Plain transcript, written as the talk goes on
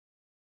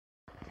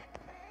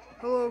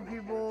Hello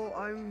people,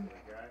 I'm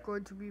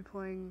going to be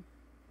playing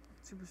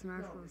Super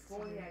Smash Bros.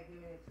 Today.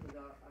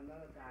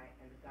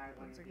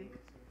 One second.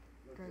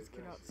 Guys,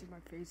 cannot see my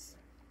face.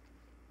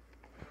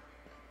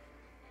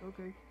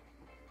 Okay.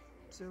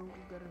 So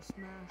we gotta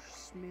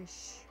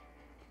smish.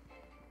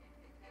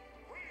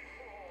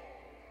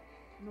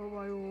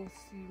 Nobody will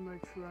see my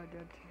true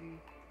identity.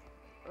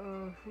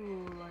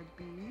 Who will I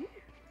be?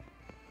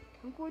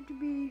 I'm going to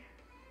be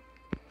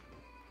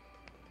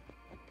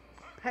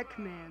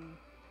Peckman.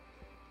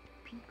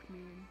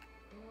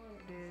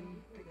 Then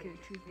I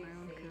can't choose my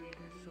own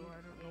character, so I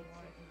don't know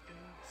why.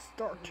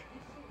 Start.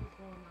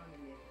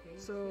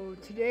 So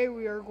today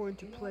we are going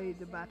to play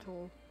the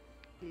battle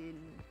in.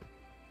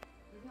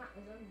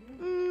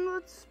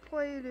 Let's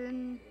play it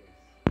in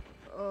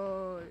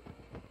a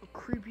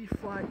creepy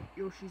flat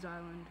Yoshi's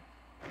Island.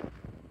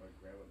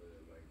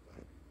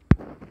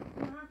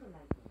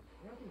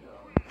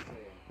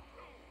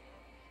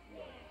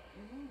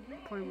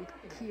 Playing with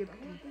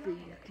Captain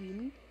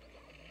Faking.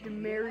 The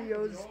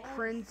Mario's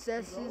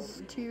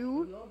Princesses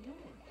 2.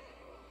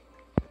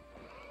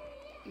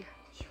 Yeah.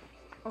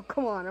 Oh,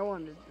 come on. I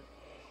wanted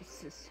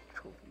this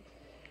trophy.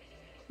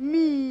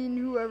 Mean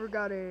whoever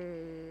got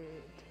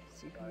it.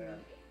 CPU.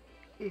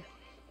 Yeah.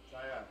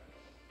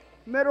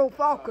 Metal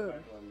Falcon.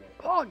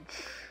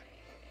 Punch.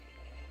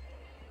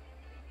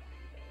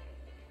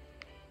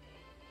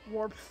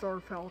 Warp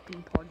Star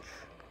Falcon Punch.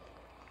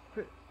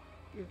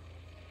 Yeah.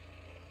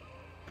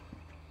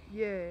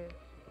 Yeah.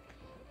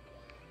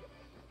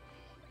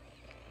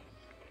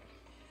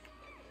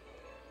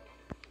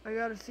 I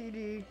got a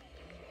CD.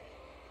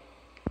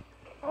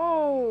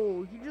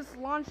 Oh, he just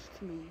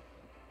launched me.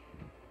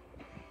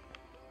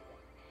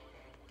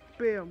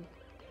 Bam.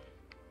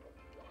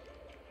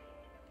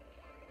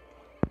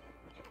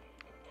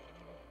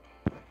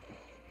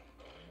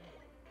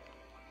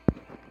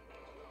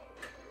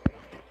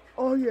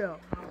 Oh yeah.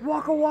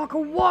 Waka waka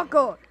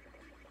waka.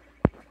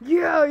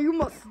 Yeah, you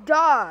must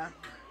die.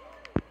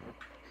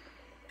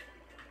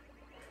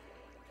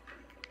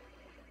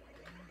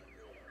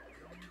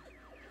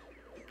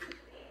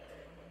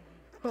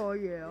 Oh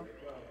yeah.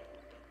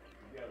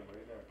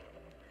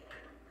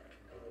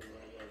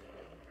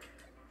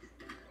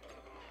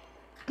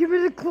 Give me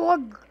the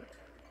clog.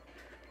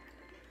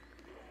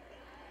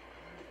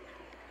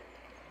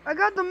 I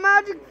got the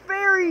magic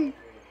fairy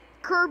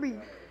Kirby.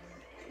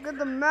 I got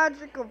the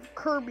magic of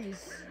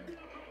Kirby's.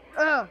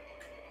 That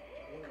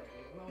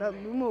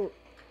Lumo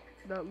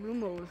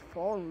was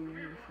following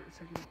me for a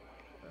second.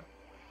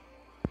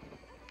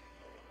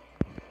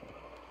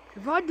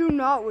 If I do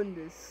not win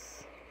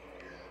this,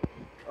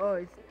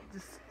 oh,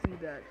 just do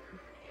that.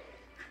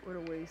 What a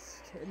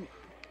waste. And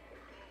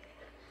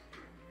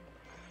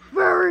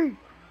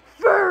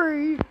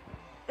fairy,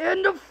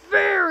 and a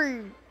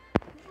fairy,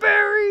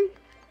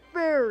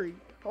 fairy.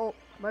 Oh,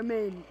 my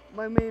main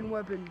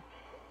weapon.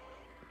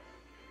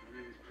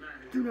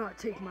 Do not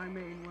take my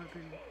main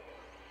weapon.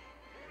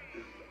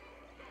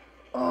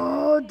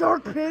 Oh,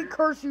 Dark Pit,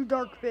 curse you,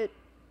 Dark Pit.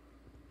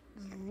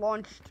 Just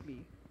launched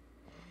me.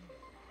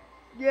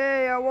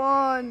 Yay, I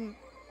won.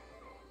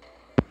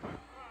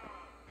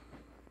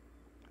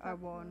 I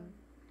won.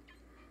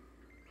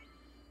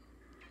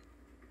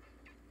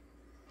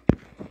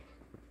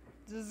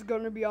 This is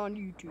gonna be on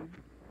YouTube.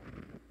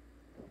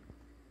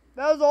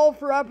 That was all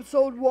for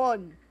episode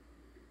 1.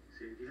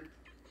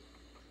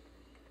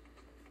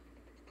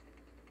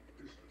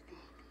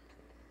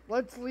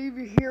 Let's leave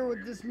you here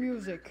with this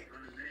music.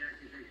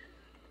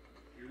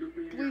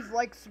 Please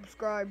like,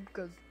 subscribe,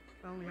 because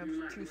I only have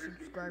 2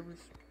 subscribers.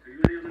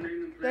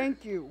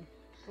 Thank you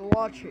for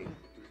watching.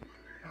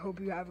 I hope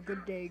you have a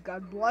good day.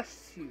 God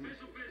bless you.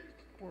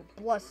 Or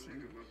bless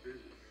you.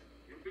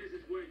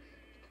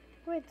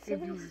 Wait, if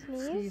you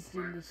sneezed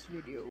in this video.